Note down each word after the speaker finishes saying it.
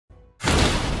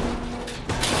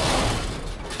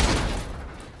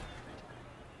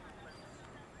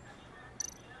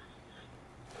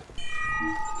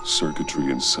Circuitry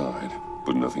inside,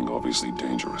 but nothing obviously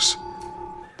dangerous.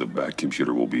 The back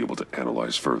computer will be able to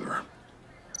analyze further.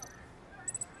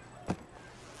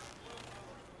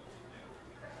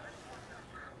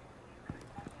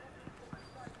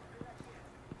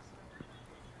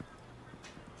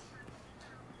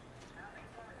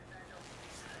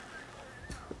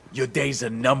 Your days are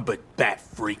numbered, bat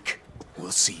freak.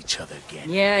 We'll see each other again.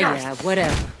 Yeah,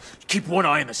 whatever. Keep one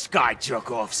eye in the sky,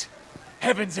 jerk-offs.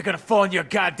 Heavens are gonna fall on your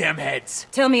goddamn heads.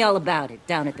 Tell me all about it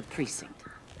down at the precinct.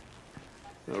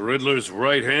 The Riddler's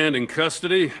right hand in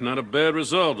custody. Not a bad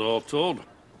result, all told.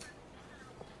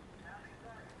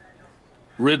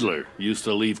 Riddler used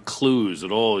to leave clues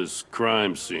at all his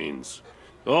crime scenes.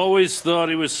 Always thought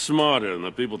he was smarter than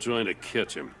the people trying to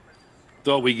catch him.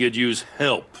 Thought we could use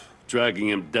help dragging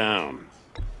him down.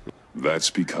 That's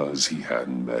because he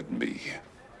hadn't met me.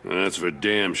 That's for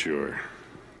damn sure.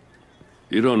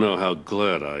 You don't know how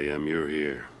glad I am you're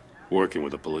here, working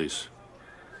with the police.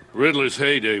 Riddler's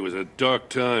heyday was a dark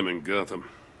time in Gotham.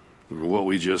 And what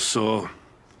we just saw,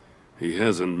 he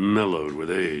hasn't mellowed with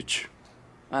age.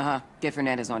 Get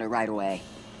Fernandez on it right away.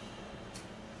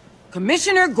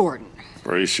 Commissioner Gordon.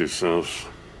 Brace yourselves.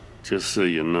 Just so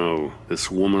you know,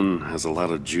 this woman has a lot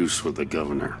of juice with the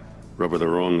governor. Rub her the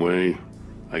wrong way,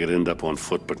 I could end up on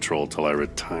foot patrol till I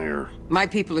retire. My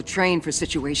people are trained for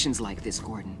situations like this,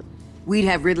 Gordon. We'd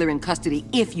have Riddler in custody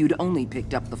if you'd only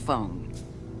picked up the phone.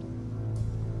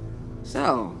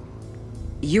 So,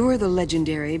 you're the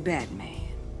legendary Batman.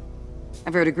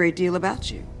 I've heard a great deal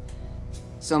about you.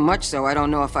 So much so, I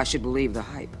don't know if I should believe the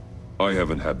hype. I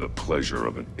haven't had the pleasure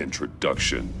of an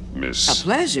introduction, Miss... A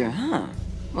pleasure, huh?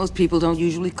 Most people don't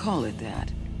usually call it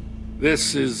that.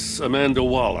 This is Amanda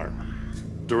Waller,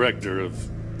 director of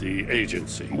the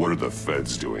agency. What are the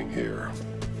feds doing here?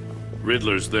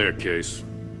 Riddler's their case.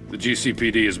 The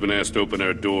GCPD has been asked to open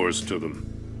our doors to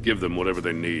them. Give them whatever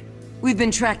they need. We've been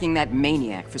tracking that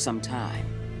maniac for some time.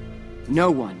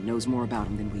 No one knows more about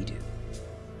him than we do.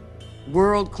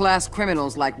 World-class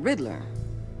criminals like Riddler.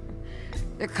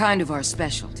 They're kind of our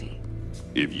specialty.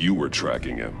 If you were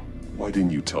tracking him, why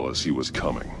didn't you tell us he was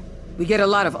coming? We get a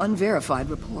lot of unverified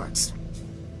reports.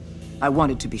 I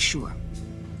wanted to be sure.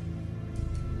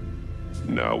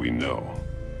 Now we know.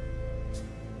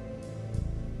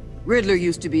 Riddler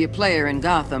used to be a player in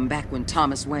Gotham back when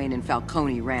Thomas Wayne and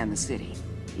Falcone ran the city.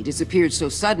 He disappeared so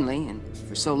suddenly, and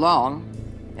for so long,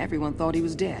 everyone thought he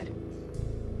was dead.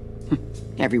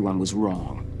 Everyone was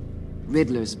wrong.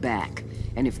 Riddler's back,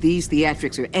 and if these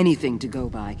theatrics are anything to go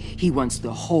by, he wants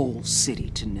the whole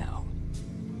city to know.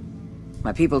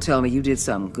 My people tell me you did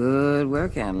some good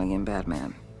work handling him,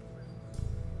 Batman.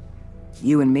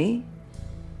 You and me?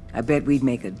 I bet we'd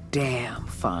make a damn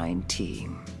fine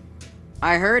team.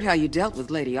 I heard how you dealt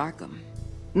with Lady Arkham.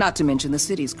 Not to mention the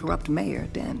city's corrupt mayor,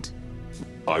 Dent.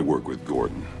 I work with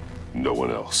Gordon. No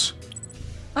one else.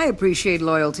 I appreciate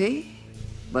loyalty,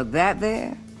 but that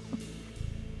there...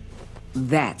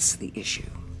 that's the issue.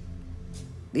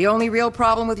 The only real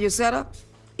problem with your setup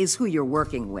is who you're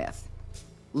working with.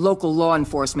 Local law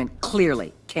enforcement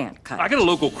clearly can't cut it. I got a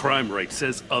local crime rate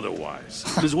says otherwise.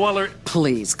 Ms. Waller...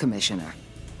 Please, Commissioner.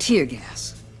 Tear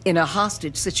gas. In a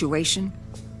hostage situation,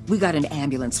 we got an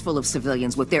ambulance full of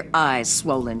civilians with their eyes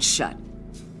swollen shut.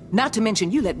 Not to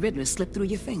mention you let Riddler slip through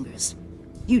your fingers.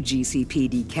 You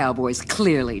GCPD cowboys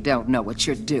clearly don't know what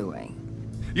you're doing.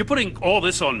 You're putting all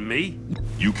this on me?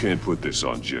 You can't put this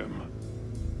on Jim.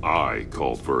 I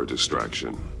called for a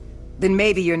distraction. Then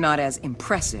maybe you're not as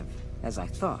impressive as I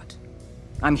thought.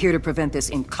 I'm here to prevent this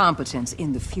incompetence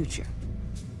in the future.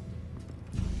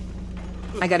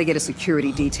 I gotta get a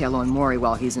security detail on Mori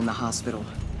while he's in the hospital.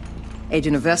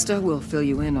 Agent Avesta will fill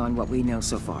you in on what we know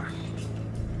so far,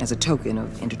 as a token of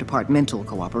interdepartmental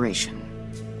cooperation.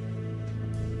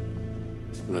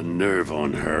 The nerve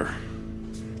on her.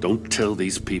 Don't tell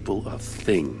these people a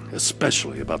thing,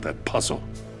 especially about that puzzle.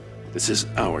 This is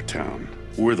our town.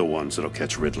 We're the ones that'll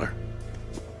catch Riddler.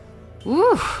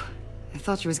 Ooh, I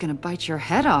thought you was gonna bite your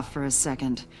head off for a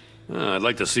second. I'd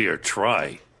like to see her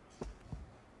try.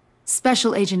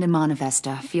 Special Agent Iman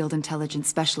Avesta, Field Intelligence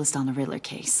Specialist on the Riddler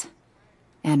case.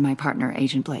 And my partner,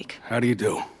 Agent Blake. How do you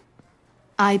do?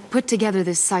 I put together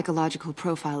this psychological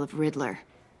profile of Riddler.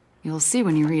 You'll see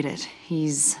when you read it.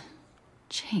 He's...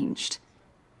 changed.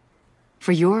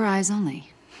 For your eyes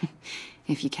only,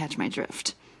 if you catch my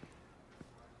drift.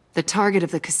 The target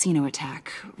of the casino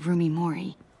attack, Rumi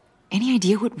Mori. Any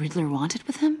idea what Riddler wanted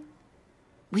with him?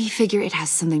 We figure it has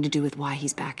something to do with why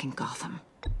he's back in Gotham.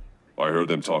 I heard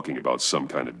them talking about some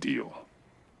kind of deal.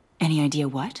 Any idea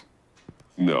what?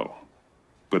 No,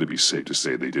 but it'd be safe to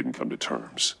say they didn't come to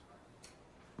terms.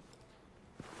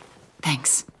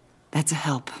 Thanks. That's a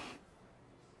help.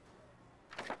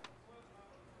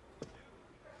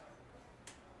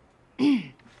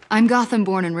 I'm Gotham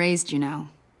born and raised, you know.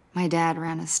 My dad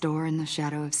ran a store in the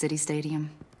shadow of City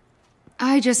Stadium.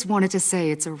 I just wanted to say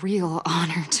it's a real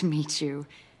honor to meet you.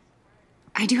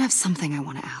 I do have something I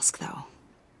want to ask, though.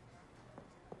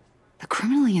 The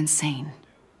criminally insane.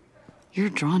 You're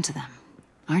drawn to them,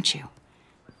 aren't you?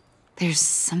 There's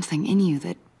something in you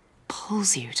that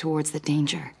pulls you towards the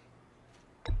danger.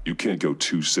 You can't go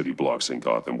 2 city blocks in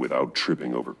Gotham without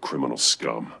tripping over criminal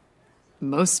scum.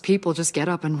 Most people just get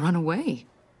up and run away.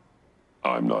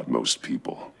 I'm not most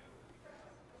people.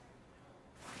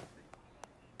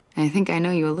 I think I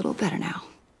know you a little better now.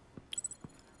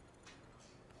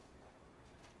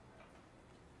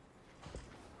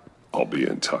 I'll be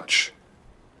in touch.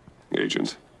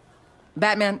 Agent.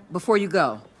 Batman, before you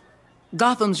go,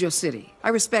 Gotham's your city. I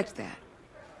respect that.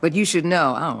 But you should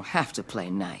know I don't have to play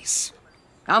nice.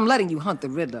 I'm letting you hunt the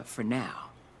Riddler for now.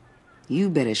 You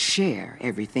better share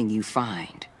everything you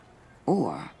find.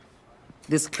 Or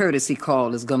this courtesy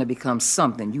call is gonna become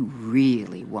something you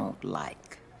really won't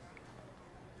like.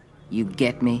 You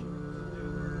get me?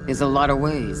 There's a lot of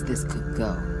ways this could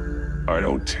go. I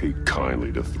don't take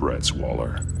kindly to threats,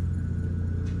 Waller.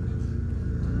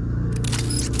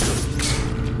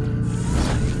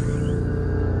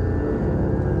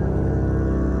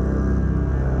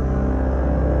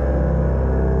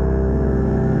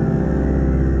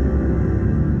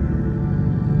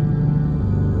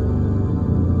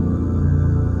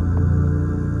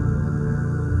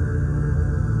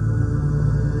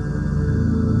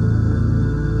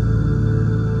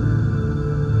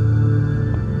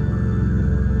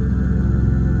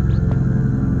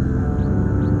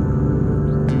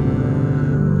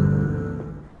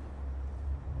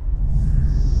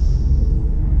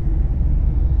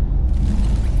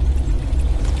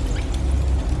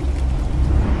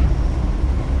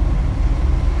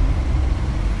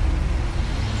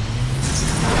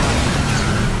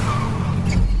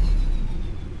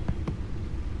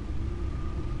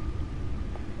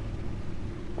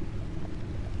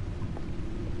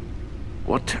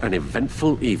 What an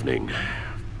eventful evening.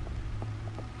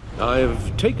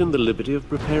 I've taken the liberty of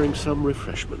preparing some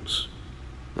refreshments.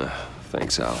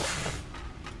 Thanks, Al.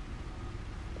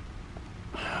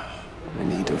 I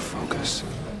need to focus.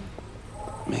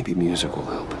 Maybe music will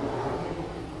help.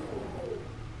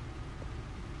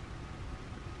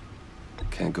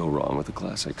 Can't go wrong with the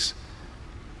classics.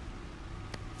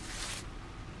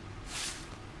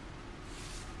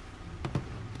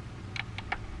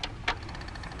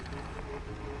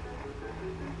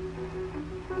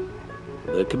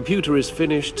 The computer is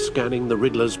finished scanning the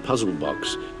Riddler's puzzle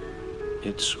box.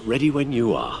 It's ready when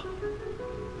you are.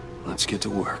 Let's get to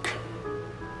work.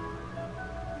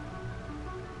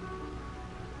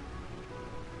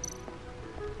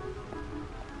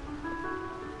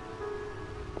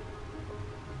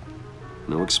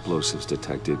 No explosives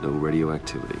detected, no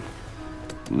radioactivity.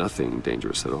 Nothing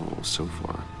dangerous at all so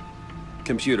far.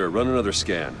 Computer, run another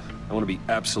scan. I want to be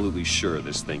absolutely sure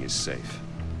this thing is safe.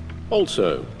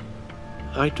 Also,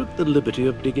 I took the liberty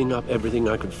of digging up everything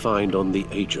I could find on the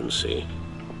agency.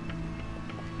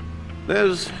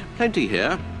 There's plenty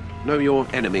here. Know your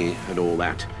enemy and all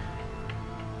that.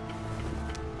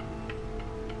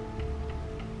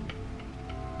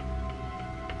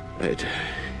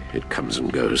 It comes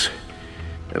and goes.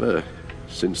 Ever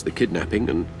since the kidnapping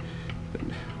and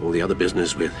all the other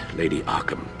business with Lady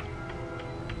Arkham.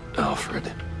 Alfred.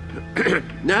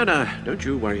 No, don't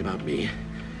you worry about me.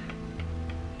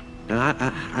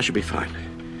 I should be fine.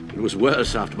 It was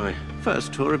worse after my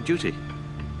first tour of duty.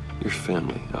 Your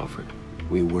family, Alfred.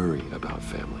 We worry about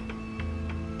family.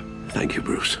 Thank you,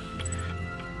 Bruce.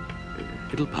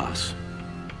 It'll pass.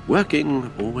 Working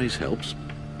always helps.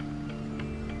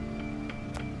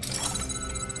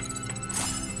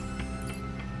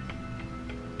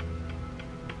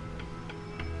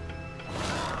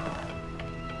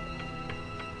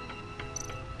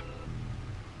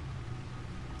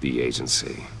 The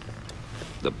agency.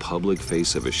 The public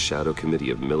face of a shadow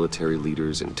committee of military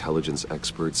leaders, intelligence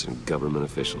experts, and government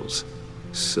officials.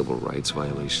 Civil rights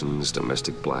violations,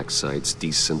 domestic black sites,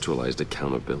 decentralized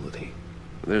accountability.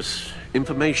 This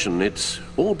information, it's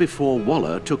all before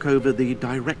Waller took over the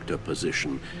director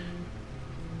position.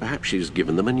 Perhaps she's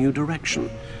given them a new direction.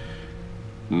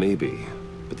 Maybe,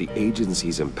 but the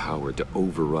agency's empowered to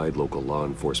override local law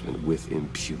enforcement with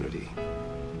impunity.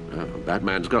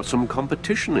 Batman's got some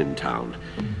competition in town.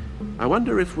 I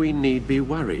wonder if we need be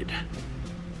worried.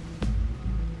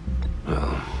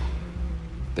 Well,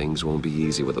 things won't be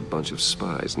easy with a bunch of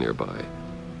spies nearby.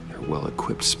 They're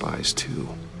well-equipped spies, too.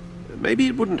 Maybe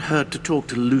it wouldn't hurt to talk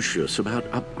to Lucius about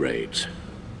upgrades.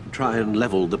 Try and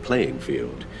level the playing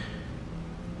field.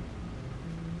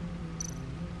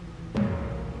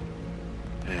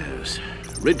 Yes,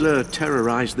 Riddler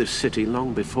terrorized this city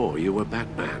long before you were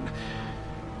Batman.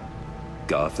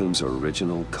 Gotham's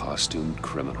original costumed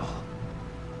criminal.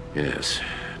 Yes,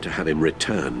 to have him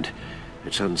returned,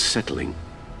 it's unsettling.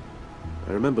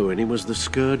 I remember when he was the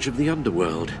scourge of the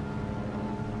underworld.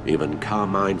 Even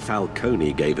Carmine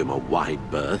Falcone gave him a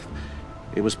wide berth.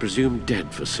 He was presumed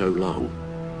dead for so long.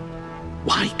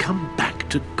 Why come back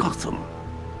to Gotham?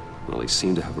 Well, he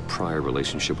seemed to have a prior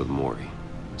relationship with Mori.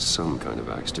 Some kind of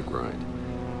axe to grind.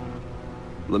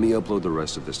 Let me upload the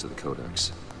rest of this to the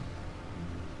Codex.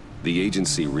 The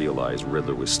agency realized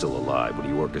Riddler was still alive when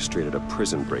he orchestrated a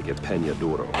prison break at Peña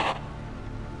Duro.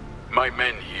 My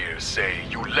men here say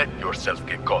you let yourself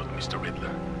get caught, Mr.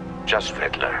 Riddler. Just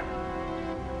Riddler.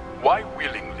 Why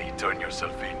willingly turn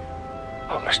yourself in?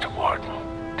 Oh, Mr.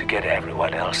 Warden, to get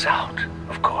everyone else out,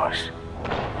 of course.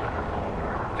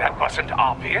 That wasn't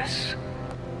obvious.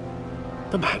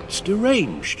 The man's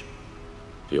deranged.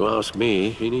 If you ask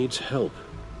me, he needs help.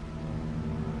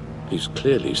 He's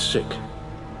clearly sick.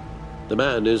 The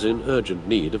man is in urgent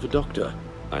need of a doctor.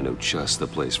 I know just the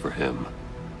place for him.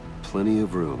 Plenty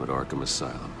of room at Arkham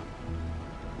Asylum.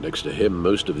 Next to him,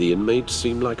 most of the inmates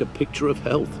seem like a picture of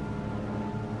health.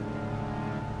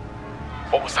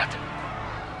 What was that?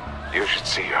 You should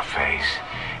see your face.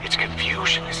 Its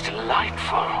confusion is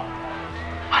delightful.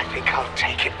 I think I'll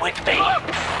take it with me.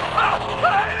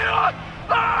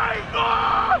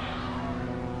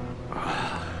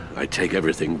 I take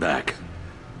everything back.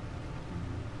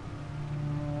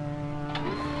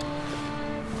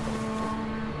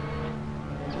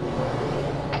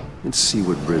 Let's see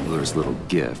what Riddler's little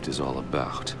gift is all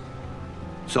about.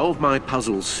 Solve my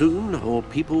puzzle soon, or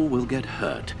people will get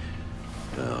hurt.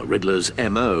 Riddler's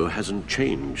MO hasn't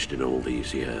changed in all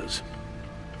these years.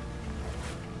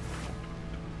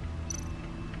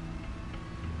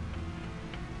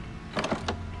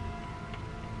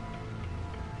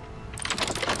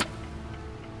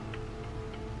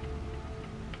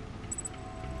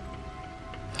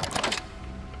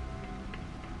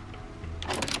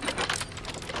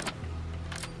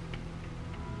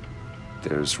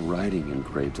 There's writing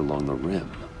engraved along the rim.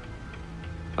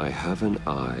 I have an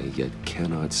eye, yet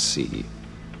cannot see.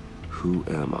 Who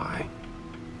am I?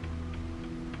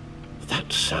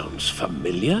 That sounds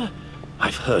familiar.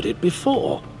 I've heard it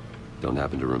before. Don't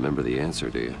happen to remember the answer,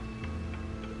 do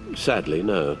you? Sadly,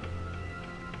 no.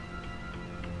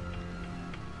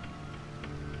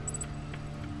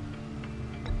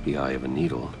 The eye of a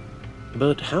needle.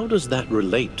 But how does that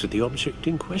relate to the object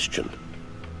in question?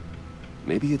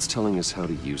 Maybe it's telling us how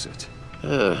to use it.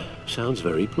 Sounds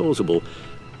very plausible.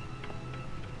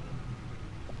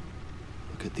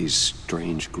 Look at these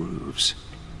strange grooves.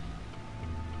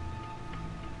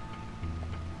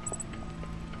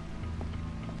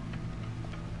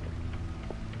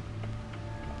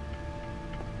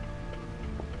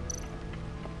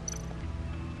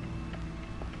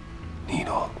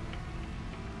 Needle.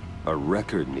 A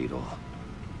record needle.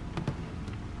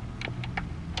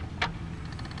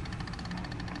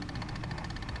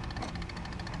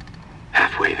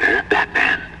 Halfway there,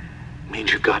 Batman.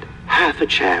 Means you've got half a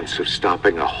chance of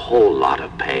stopping a whole lot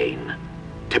of pain.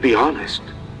 To be honest,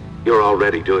 you're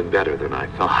already doing better than I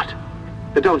thought.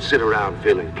 But don't sit around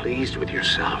feeling pleased with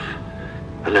yourself.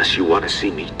 Unless you want to see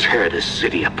me tear this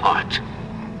city apart.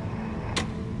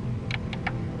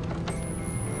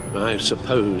 I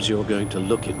suppose you're going to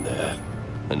look in there.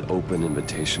 An open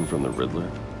invitation from the Riddler?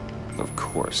 Of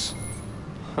course.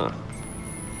 Huh.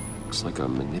 Looks like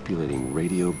I'm manipulating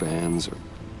radio bands or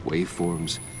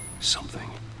waveforms, something.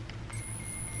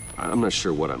 I'm not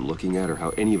sure what I'm looking at or how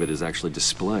any of it is actually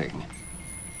displaying.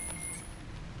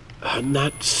 And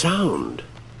that sound.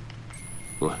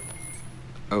 What?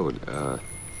 Oh,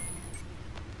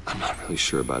 I'm not really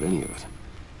sure about any of it.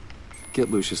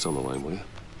 Get Lucius on the line, will you?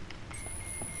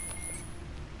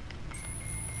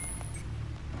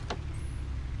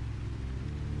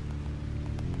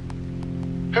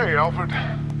 Hey, Alfred.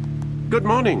 Good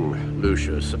morning,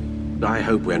 Lucius. I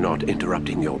hope we're not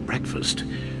interrupting your breakfast.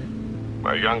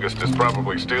 My youngest is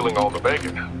probably stealing all the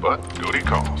bacon, but duty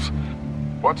calls.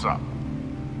 What's up?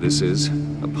 This is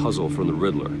a puzzle from the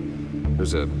Riddler.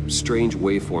 There's a strange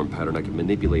waveform pattern I can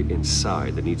manipulate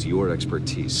inside that needs your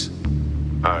expertise.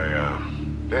 Yeah,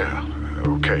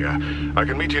 okay. I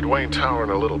can meet you at Wayne Tower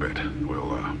in a little bit.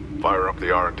 We'll, fire up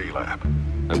the R&D lab.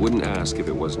 I wouldn't ask if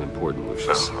it wasn't important,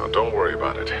 Lucius. No, don't worry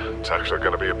about it. It's actually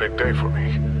gonna be a big day for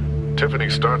me. Tiffany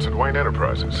starts at Wayne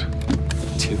Enterprises.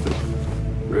 Tiffany?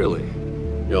 Really?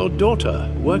 Your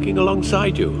daughter working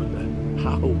alongside you.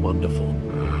 How wonderful.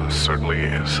 Certainly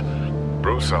is.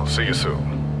 Bruce, I'll see you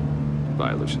soon.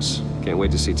 Bye, Lucius. Can't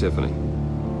wait to see Tiffany.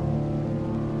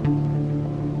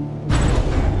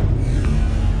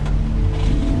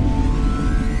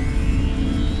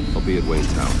 I'll be at Wayne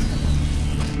Tower.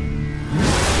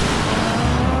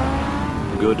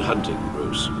 Good hunting,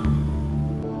 Bruce.